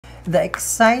The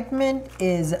excitement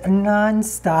is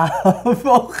non-stop.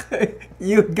 Okay,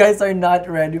 you guys are not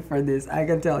ready for this, I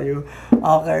can tell you.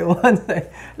 Okay, one second.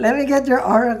 Let me get your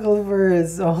oracle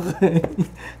first. Okay,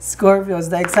 Scorpios,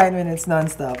 the excitement is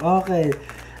non-stop. Okay,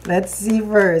 let's see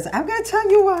first. I'm gonna tell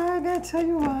you why. I'm gonna tell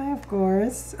you why, of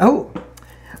course. Oh,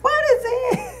 what is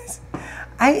this?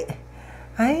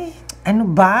 Ano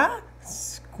ba?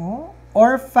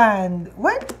 Orphan.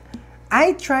 What?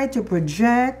 I try to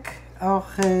project.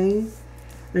 Okay.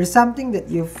 There's something that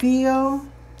you feel.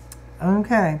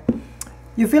 Okay.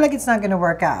 You feel like it's not gonna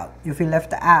work out. You feel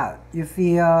left out. You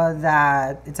feel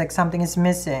that it's like something is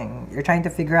missing. You're trying to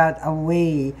figure out a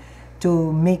way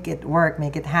to make it work,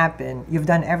 make it happen. You've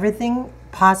done everything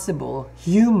possible,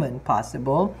 human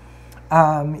possible,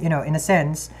 you know, in a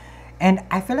sense. And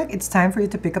I feel like it's time for you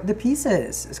to pick up the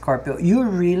pieces, Scorpio. You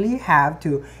really have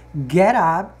to get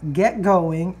up, get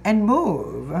going, and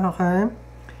move, okay?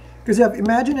 Because you have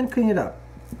imagine and clean it up.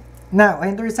 Now, I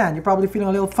understand, you're probably feeling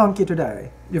a little funky today.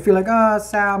 You feel like, oh,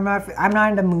 Sal, I'm not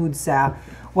in the mood, Sal.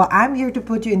 Well, I'm here to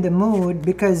put you in the mood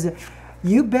because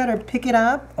you better pick it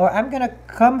up or I'm going to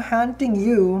come hunting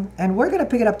you and we're going to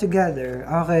pick it up together,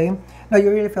 okay? No, you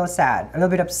really feel sad, a little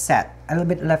bit upset, a little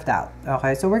bit left out,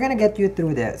 okay? So we're going to get you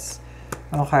through this.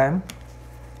 Okay,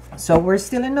 so we're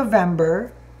still in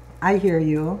November. I hear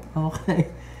you. Okay,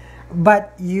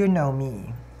 but you know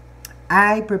me.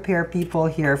 I prepare people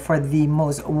here for the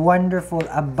most wonderful,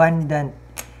 abundant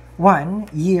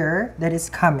year that is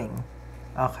coming.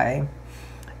 Okay,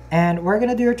 and we're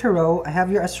gonna do your tarot. I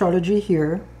have your astrology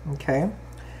here. Okay,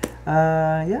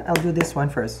 yeah, I'll do this one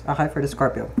first. Okay, for the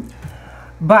Scorpio.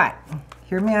 But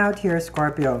hear me out here,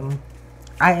 Scorpio.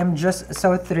 I am just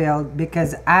so thrilled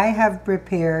because I have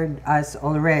prepared us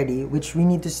already, which we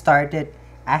need to start it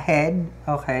ahead,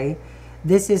 okay?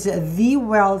 This is the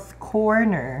wealth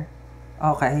corner,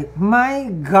 okay?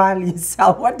 My golly,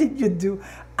 Sal, what did you do?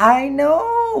 I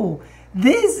know!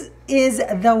 This is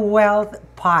the wealth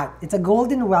pot. It's a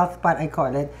golden wealth pot, I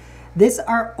call it. These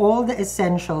are all the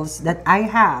essentials that I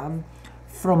have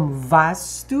from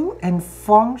Vastu and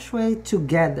Feng Shui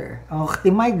together.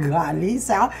 Okay, my golly,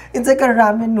 Sal. It's like a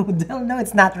ramen noodle. No,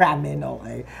 it's not ramen,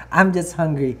 okay? I'm just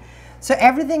hungry. So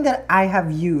everything that I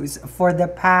have used for the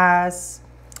past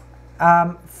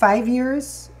 5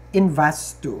 years in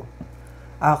Vastu,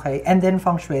 okay, and then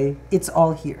Feng Shui, it's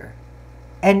all here.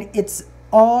 And it's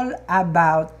all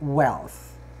about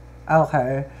wealth,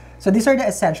 okay? So these are the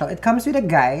essential. It comes with a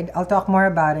guide. I'll talk more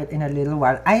about it in a little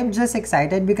while. I am just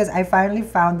excited because I finally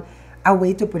found a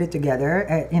way to put it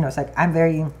together. You know, it's like I'm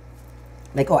very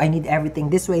like, oh, I need everything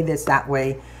this way, this, that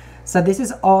way. So this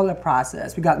is all a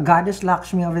process. We got Goddess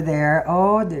Lakshmi over there.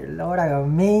 Oh, dear Lord, I'm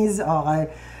amazed.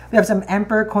 Okay. We have some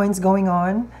Emperor coins going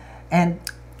on. And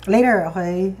later,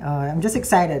 okay, I'm just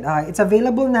excited. It's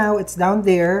available now. It's down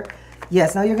there.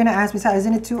 Yes, now you're gonna ask me, Sal,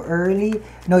 isn't it too early?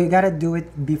 No, you gotta do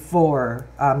it before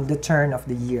the turn of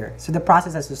the year. So the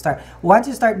process has to start. Once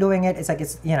you start doing it, it's like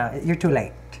it's, you know, you're too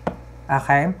late.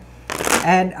 Okay,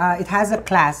 and it has a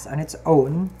class on its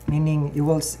own, meaning you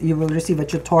will receive a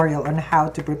tutorial on how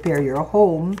to prepare your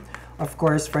home, of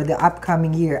course, for the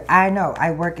upcoming year. I know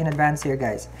I work in advance here,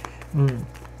 guys.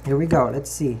 Here we go.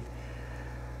 Let's see.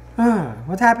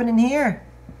 What happened in here?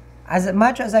 As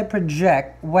much as I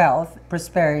project wealth,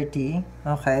 prosperity,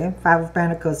 okay, Five of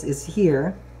Pentacles is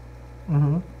here.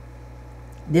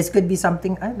 This could be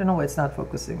something, I don't know why it's not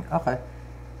focusing. Okay,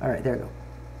 all right, there you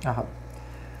go.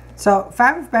 So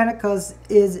Five of Pentacles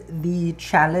is the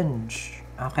challenge.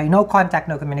 Okay, no contact,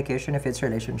 no communication if it's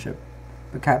relationship.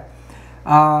 Okay,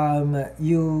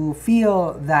 you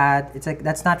feel that it's like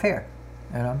that's not fair,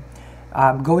 you know.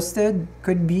 Ghosted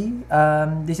could be.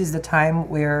 This is the time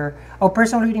where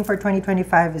personal reading for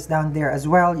 2025 is down there as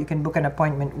well. You can book an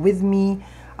appointment with me,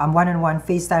 one-on-one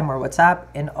FaceTime or WhatsApp,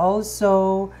 and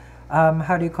also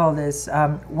how do you call this,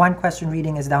 one question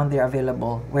reading is down there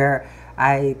available where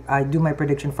I do my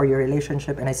prediction for your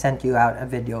relationship and I sent you out a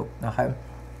video. Okay,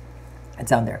 it's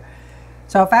down there.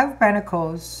 So Five of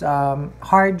Pentacles,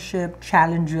 hardship,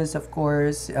 challenges, of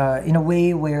course, in a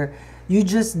way where you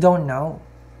just don't know.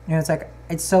 You know, it's like,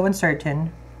 it's so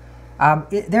uncertain.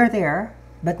 They're there,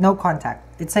 but no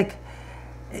contact. It's like,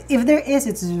 if there is,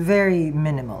 it's very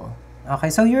minimal.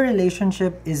 Okay, so your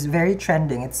relationship is very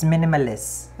trending. It's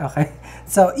minimalist. Okay,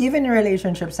 so even in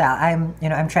relationships, Sal, I'm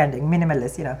trending,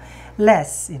 minimalist.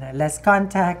 Less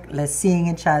contact, less seeing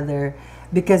each other,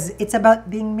 because it's about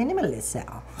being minimalist,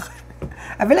 Sal.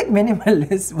 I feel like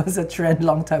minimalist was a trend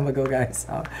long time ago, guys.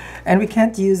 And we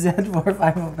can't use it for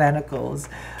Five of Pentacles.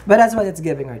 But that's what it's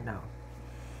giving right now.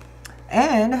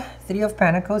 And Three of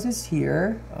Pentacles is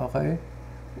here. Okay.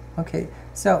 Okay.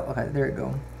 So, okay, there you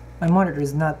go. My monitor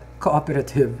is not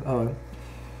cooperative.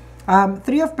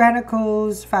 Three of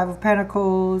Pentacles, Five of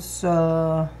Pentacles.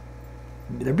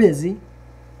 They're busy.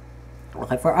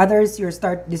 Okay, for others,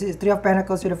 this is Three of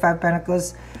Pentacles with the Five of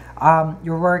Pentacles.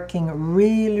 You're working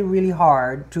really, really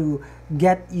hard to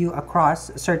get you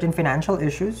across certain financial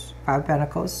issues. Five of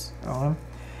Pentacles.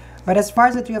 But as far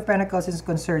as the Three of Pentacles is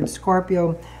concerned,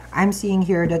 Scorpio, I'm seeing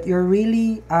here that you're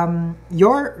really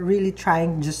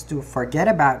trying just to forget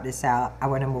about this. I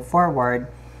want to move forward.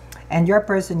 And your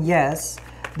person, yes,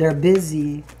 they're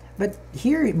busy. But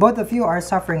here, both of you are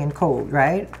suffering in cold,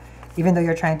 right? Even though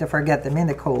you're trying to forget them in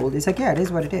the cold, it's like, yeah, it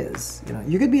is what it is. You know,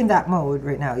 you could be in that mode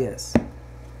right now, yes.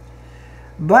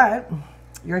 But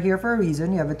you're here for a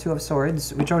reason. You have a Two of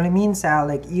Swords, which only means, Sal,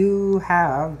 like you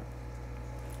have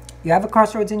a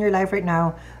crossroads in your life right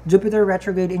now. Jupiter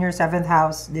retrograde in your 7th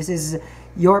house. This is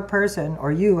your person,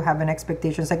 or you have an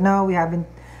expectation. It's like, no, we haven't.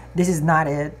 This is not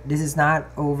it. This is not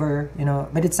over, you know.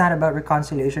 But it's not about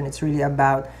reconciliation. It's really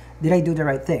about, did I do the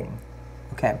right thing?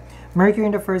 Okay. Mercury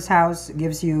in the 1st house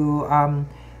gives you,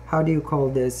 how do you call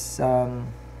this?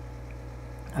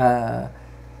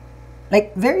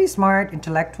 Like very smart,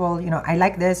 intellectual. You know, I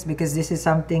like this because this is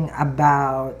something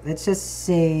about, let's just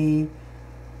say,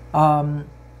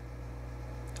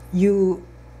 you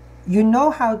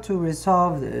know how to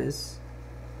resolve this,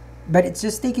 but it's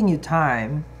just taking you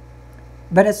time.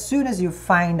 But as soon as you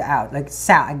find out, like,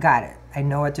 Sal, I got it, I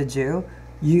know what to do,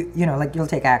 you know, like, you'll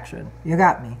take action. You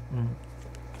got me.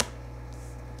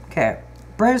 Okay,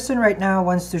 person right now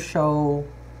wants to show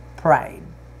pride.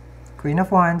 Queen of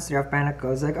Wands, Three of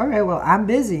Pentacles, like, all right, well, I'm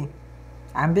busy,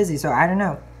 so I don't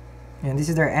know. And this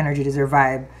is their energy, this is their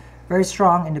vibe. Very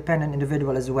strong, independent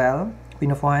individual as well.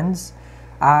 Queen of Wands.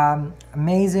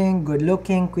 Amazing, good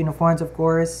looking. Queen of Wands, of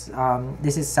course.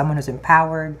 This is someone who's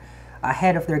empowered,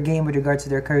 ahead of their game with regards to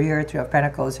their career. Three of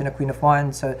Pentacles and a Queen of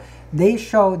Wands. So they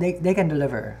show they can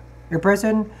deliver. Your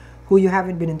person who you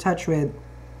haven't been in touch with,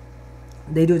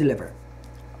 they do deliver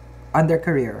on their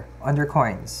career, on their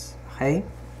coins. Okay?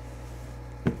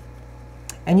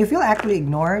 And you feel actually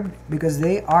ignored because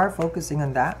they are focusing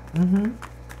on that.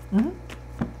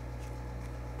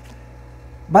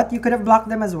 But you could have blocked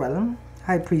them as well.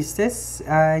 High Priestess,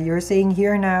 you're saying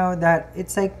here now that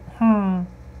it's like,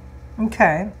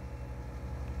 okay.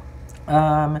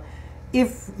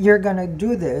 If you're gonna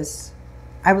do this,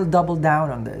 I will double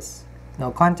down on this. No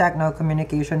contact, no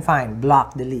communication, fine.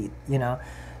 Block, delete, you know.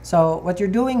 So what you're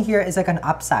doing here is like an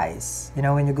upsize. You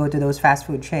know, when you go to those fast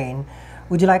food chain,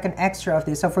 would you like an extra of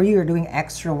this? So for you, you're doing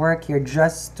extra work here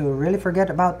just to really forget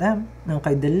about them.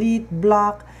 Okay, delete,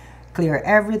 block, clear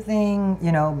everything,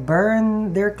 you know,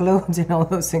 burn their clothes and all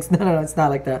those things. No, it's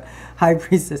not like the High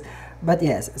Priestess. But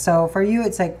yes, so for you,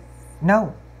 it's like,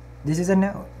 no, this is a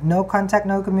no. No contact,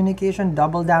 no communication,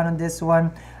 double down on this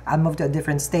one. I'll move to a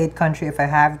different state, country if I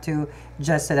have to,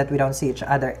 just so that we don't see each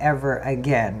other ever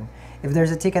again. If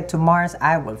there's a ticket to Mars,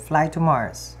 I will fly to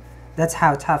Mars. That's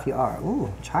how tough you are.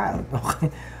 Ooh, child.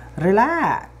 Okay.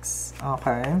 Relax.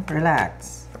 Okay,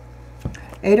 relax.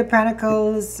 Eight of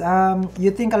Pentacles,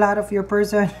 you think a lot of your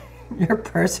person. Your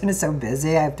person is so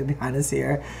busy, I have to be honest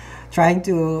here, trying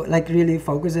to like really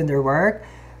focus on their work,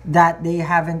 that they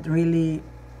haven't really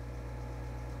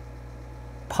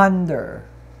ponder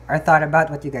or thought about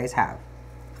what you guys have.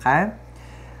 Okay?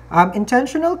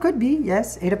 Intentional could be,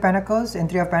 yes. Eight of Pentacles and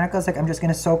Three of Pentacles, like, I'm just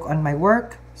gonna soak on my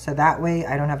work, so that way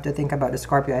I don't have to think about the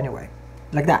Scorpio anyway.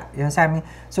 Like that, you understand me?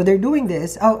 So they're doing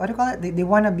this, oh, what do you call it? They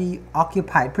want to be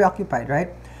occupied, preoccupied, right?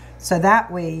 So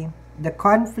that way, the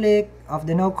conflict of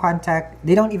the no contact,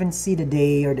 they don't even see the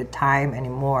day or the time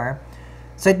anymore.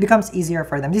 So it becomes easier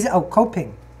for them. This is, oh,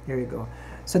 coping. There you go.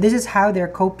 So this is how their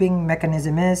coping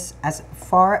mechanism is as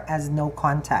far as no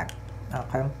contact.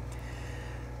 Okay.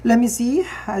 Let me see,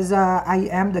 as I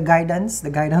am the guidance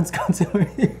counselor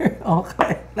here.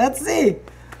 Okay, let's see.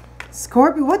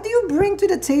 Scorpio, what do you bring to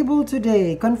the table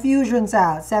today? Confusion's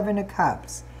out. Seven of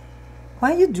Cups.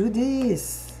 Why you do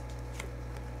this?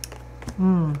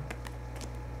 You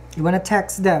want to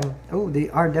text them. Oh, they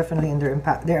are definitely in their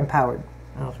they're empowered.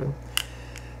 Okay.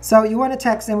 So you want to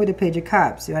text them with the Page of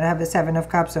Cups. You want to have the Seven of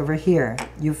Cups over here.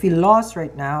 You feel lost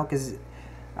right now because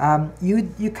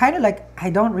you kind of like, I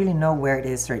don't really know where it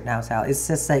is right now, Sal. It's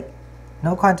just like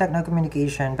no contact, no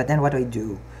communication, but then what do I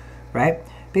do? Right?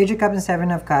 Page of Cups and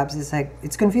Seven of Cups is like,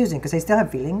 it's confusing because I still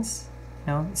have feelings,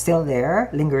 you know, still there,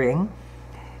 lingering.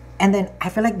 And then I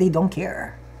feel like they don't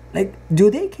care. Like,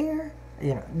 do they care?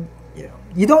 You know,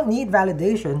 you don't need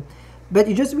validation, but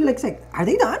you just be like, are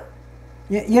they done?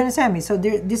 You understand me? So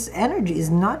this energy is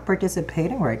not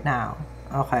participating right now.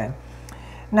 Okay.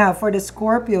 Now, for the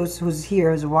Scorpios who's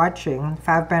here, who's watching,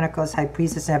 5 Pentacles, High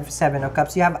Priestess, and 7 of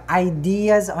Cups, you have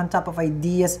ideas on top of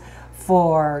ideas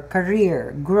for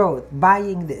career, growth,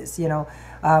 buying this, you know,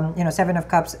 7 of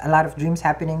Cups, a lot of dreams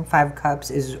happening. 5 Cups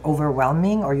is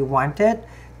overwhelming, or you want it.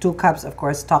 2 Cups, of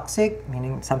course, toxic,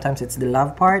 meaning sometimes it's the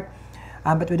love part.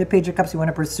 But with the Page of Cups, you want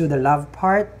to pursue the love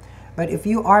part. But if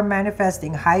you are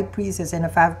manifesting High Priestess and a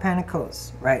 5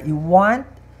 Pentacles, right, you want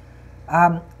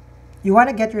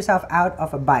to get yourself out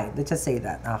of a bind. Let's just say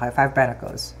that. Okay, 5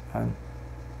 Pentacles.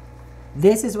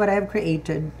 This is what I've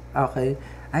created. Okay,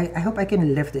 I hope I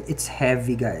can lift it. It's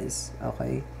heavy, guys.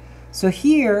 Okay, so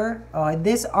here,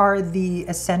 these are the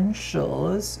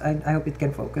essentials. I hope it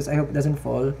can focus. I hope it doesn't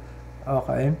fall.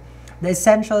 Okay, the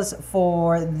essentials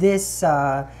for this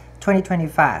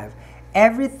 2025.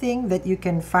 Everything that you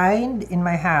can find in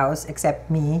my house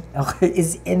except me, okay,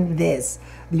 is in this,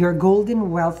 your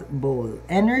golden wealth bowl.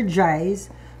 Energize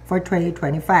for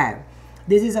 2025.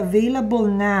 This is available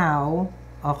now,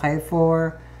 okay,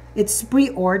 for, it's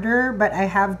pre-order, but I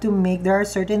have to make, there are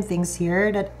certain things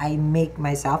here that I make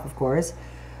myself, of course.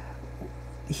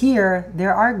 Here,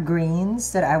 there are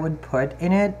grains that I would put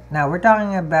in it. Now, we're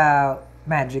talking about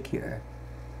magic here.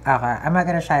 Okay, I'm not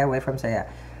gonna shy away from saying.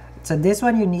 So this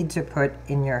one you need to put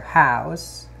in your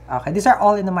house. Okay, these are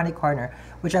all in the money corner,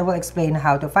 which I will explain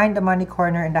how to find the money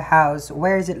corner in the house,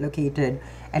 where is it located,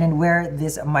 and then where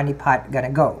this money pot gonna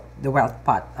go, the wealth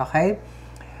pot, okay?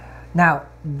 Now,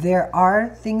 there are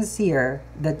things here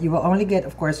that you will only get,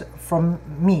 of course, from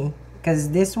me, because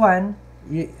this one,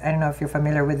 I don't know if you're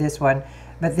familiar with this one,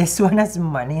 but this one has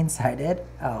money inside it,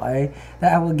 okay,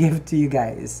 that I will give to you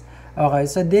guys. Okay,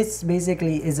 so this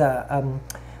basically is a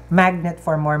magnet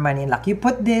for more money and luck. You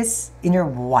put this in your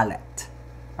wallet.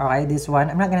 Okay, this one.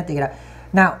 I'm not gonna take it out.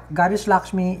 Now, Goddess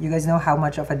Lakshmi, you guys know how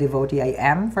much of a devotee I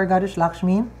am for Goddess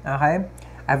Lakshmi. Okay,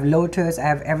 I have lotus, I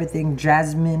have everything,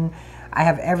 jasmine, I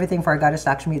have everything for Goddess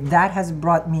Lakshmi. That has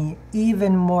brought me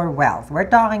even more wealth. We're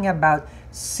talking about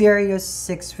serious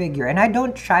 6-figure. And I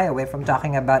don't shy away from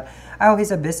talking about, oh,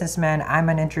 he's a businessman, I'm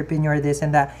an entrepreneur, this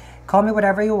and that. Call me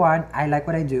whatever you want. I like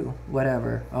what I do.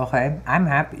 Whatever. Okay? I'm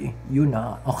happy. You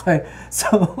not. Okay?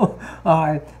 So,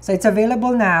 so it's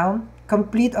available now.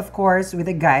 Complete, of course, with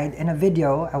a guide and a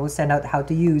video. I will send out how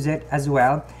to use it as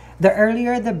well. The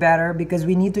earlier, the better, because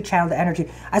we need to channel the energy.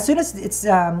 As soon as it's,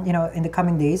 you know, in the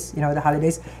coming days, you know, the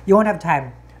holidays, you won't have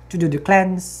time to do the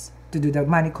cleanse, to do the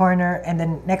money corner, and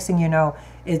then next thing you know,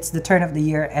 it's the turn of the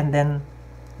year, and then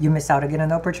you miss out again on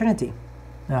the opportunity.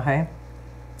 Okay?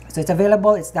 So it's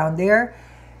available, it's down there.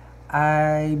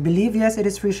 I believe, yes, it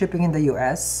is free shipping in the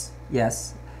US.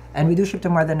 Yes. And we do ship to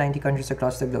more than 90 countries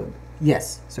across the globe.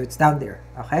 Yes. So it's down there.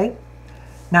 Okay.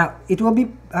 Now, it will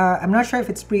be, I'm not sure if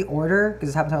it's pre-order,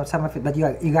 because some of it, but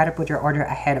you got to put your order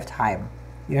ahead of time.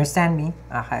 You understand me?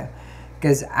 Okay.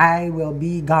 Because I will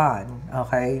be gone,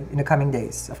 okay, in the coming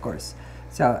days, of course.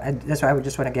 So that's why I would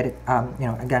just want to get it, you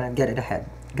know, I'm going to get it ahead.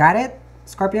 Got it?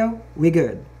 Scorpio? We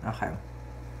good. Okay.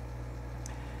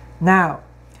 Now,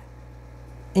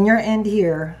 in your end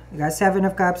here, you got 7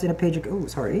 of Cups and a Page of... Oh,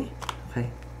 sorry.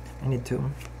 Okay. I need to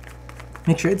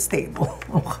make sure it's stable.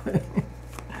 Okay.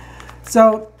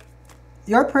 So,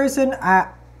 your person,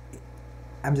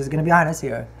 I'm just going to be honest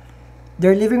here.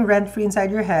 They're living rent-free inside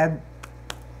your head.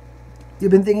 You've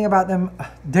been thinking about them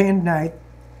day and night.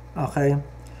 Okay.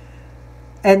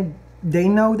 And they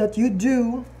know that you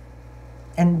do.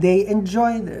 And they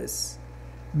enjoy this.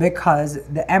 Because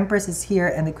the Empress is here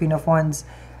and the Queen of Wands,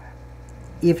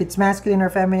 if it's masculine or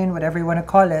feminine, whatever you want to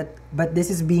call it, but this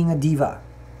is being a diva.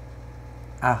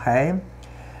 Okay?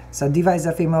 So diva is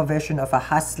a female version of a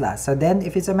hustler. So then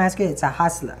if it's a masculine, it's a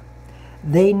hustler.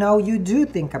 They know you do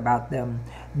think about them.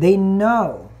 They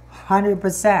know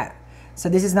 100%. So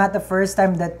this is not the first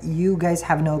time that you guys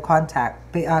have no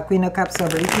contact. Queen of Cups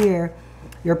over here.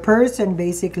 Your person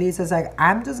basically says like,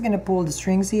 I'm just going to pull the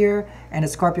strings here and a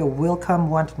Scorpio will come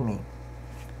want me.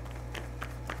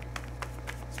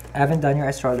 I haven't done your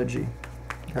astrology.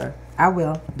 Okay. I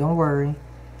will. Don't worry.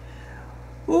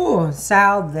 Ooh,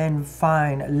 Sal, then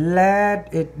fine.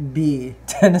 Let it be.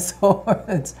 10 of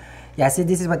Swords. Yeah, see,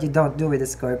 this is what you don't do with a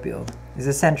Scorpio. It's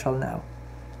essential now.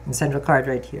 The central card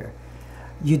right here.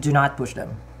 You do not push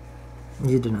them.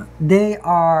 You do not. They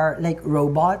are like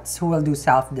robots who will do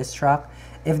self-destruct.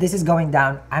 If this is going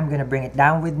down, I'm going to bring it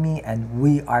down with me and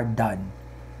we are done.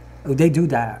 Oh, they do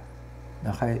that.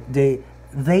 Okay?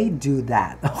 They do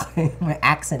that. Okay? My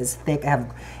accent is thick. I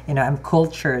have, you know, I'm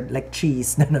cultured like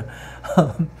cheese. No,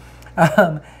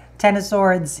 no. 10 of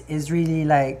Swords is really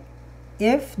like,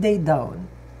 if they don't,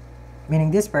 meaning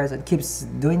this person keeps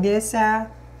doing this,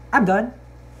 I'm done.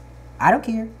 I don't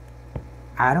care.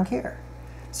 I don't care.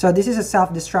 So this is a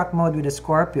self-destruct mode with a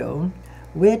Scorpio,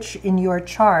 which in your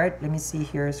chart, let me see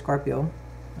here, Scorpio,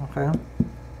 okay.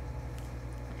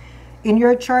 In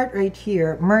your chart right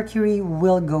here, Mercury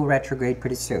will go retrograde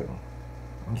pretty soon,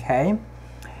 okay.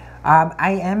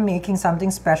 I am making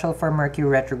something special for Mercury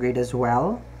retrograde as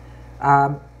well.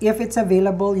 If it's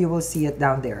available, you will see it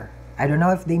down there. I don't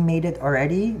know if they made it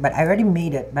already, but I already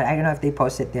made it, but I don't know if they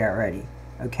posted there already,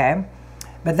 okay?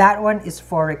 But that one is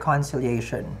for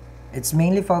reconciliation. It's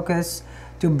mainly focused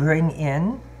to bring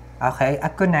in, okay, a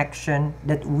connection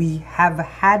that we have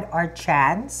had our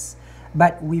chance,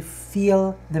 but we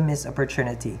feel the missed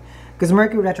opportunity. Because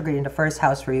Mercury retrograde in the first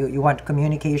house for you, you want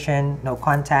communication, no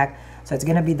contact. So it's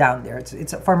gonna be down there.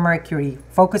 It's for Mercury,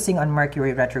 focusing on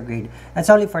Mercury retrograde. That's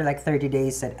only for like 30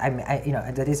 days that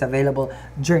that is available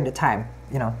during the time.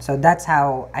 So that's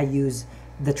how I use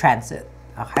the transit.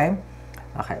 Okay,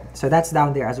 okay. So that's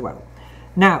down there as well.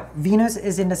 Now Venus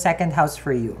is in the second house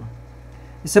for you.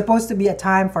 It's supposed to be a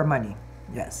time for money.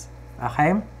 Yes.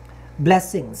 Okay.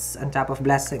 Blessings on top of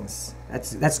blessings.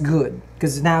 That's good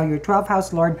because now your 12th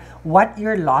house lord, what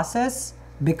your losses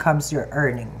becomes your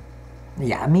earning.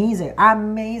 Yeah, amazing.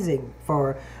 Amazing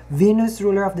for Venus,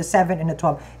 ruler of the 7 and the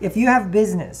 12. If you have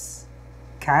business,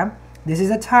 okay, this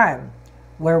is a time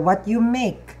where what you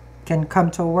make can come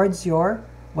towards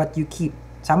what you keep.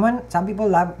 Some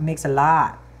people makes a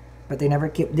lot, but they never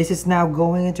keep. This is now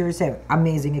going into your saving.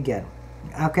 Amazing again.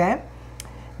 Okay?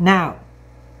 Now,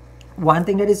 one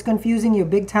thing that is confusing you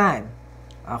big time,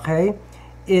 okay,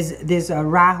 is this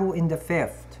Rahu in the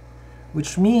 5th,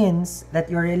 which means that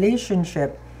your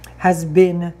relationship has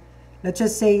been, let's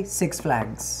just say, 6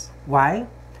 flags. Why?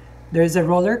 There's a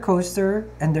roller coaster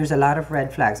and there's a lot of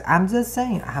red flags. I'm just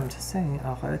saying,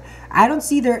 okay. I don't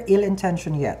see their ill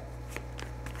intention yet.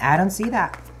 I don't see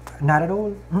that. Not at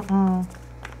all.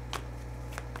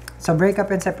 So breakup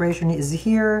and separation is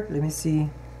here. Let me see.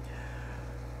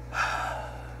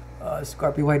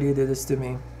 Scorpio, why do you do this to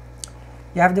me?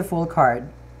 You have the Fool card.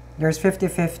 There's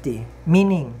 50-50.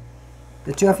 Meaning,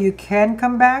 the two of you can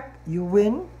come back, you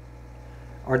win,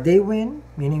 or they win,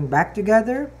 meaning back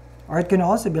together. Or it can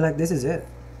also be like, this is it.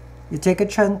 You take a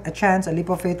chance, a leap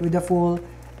of faith with the Fool,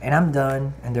 and I'm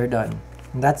done, and they're done.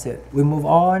 And that's it. We move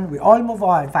on. We all move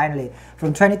on, finally,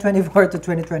 from 2024 to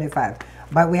 2025.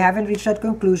 But we haven't reached that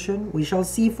conclusion. We shall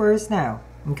see first now.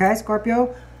 Okay,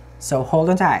 Scorpio? So hold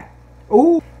on tight.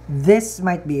 Ooh, this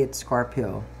might be it,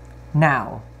 Scorpio.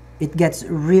 Now, it gets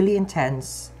really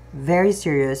intense, very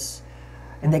serious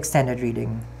in the extended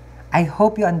reading. I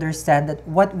hope you understand that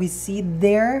what we see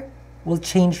there will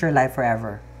change your life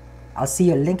forever. I'll see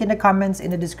you. Link in the comments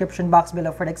in the description box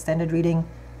below for the extended reading.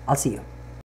 I'll see you.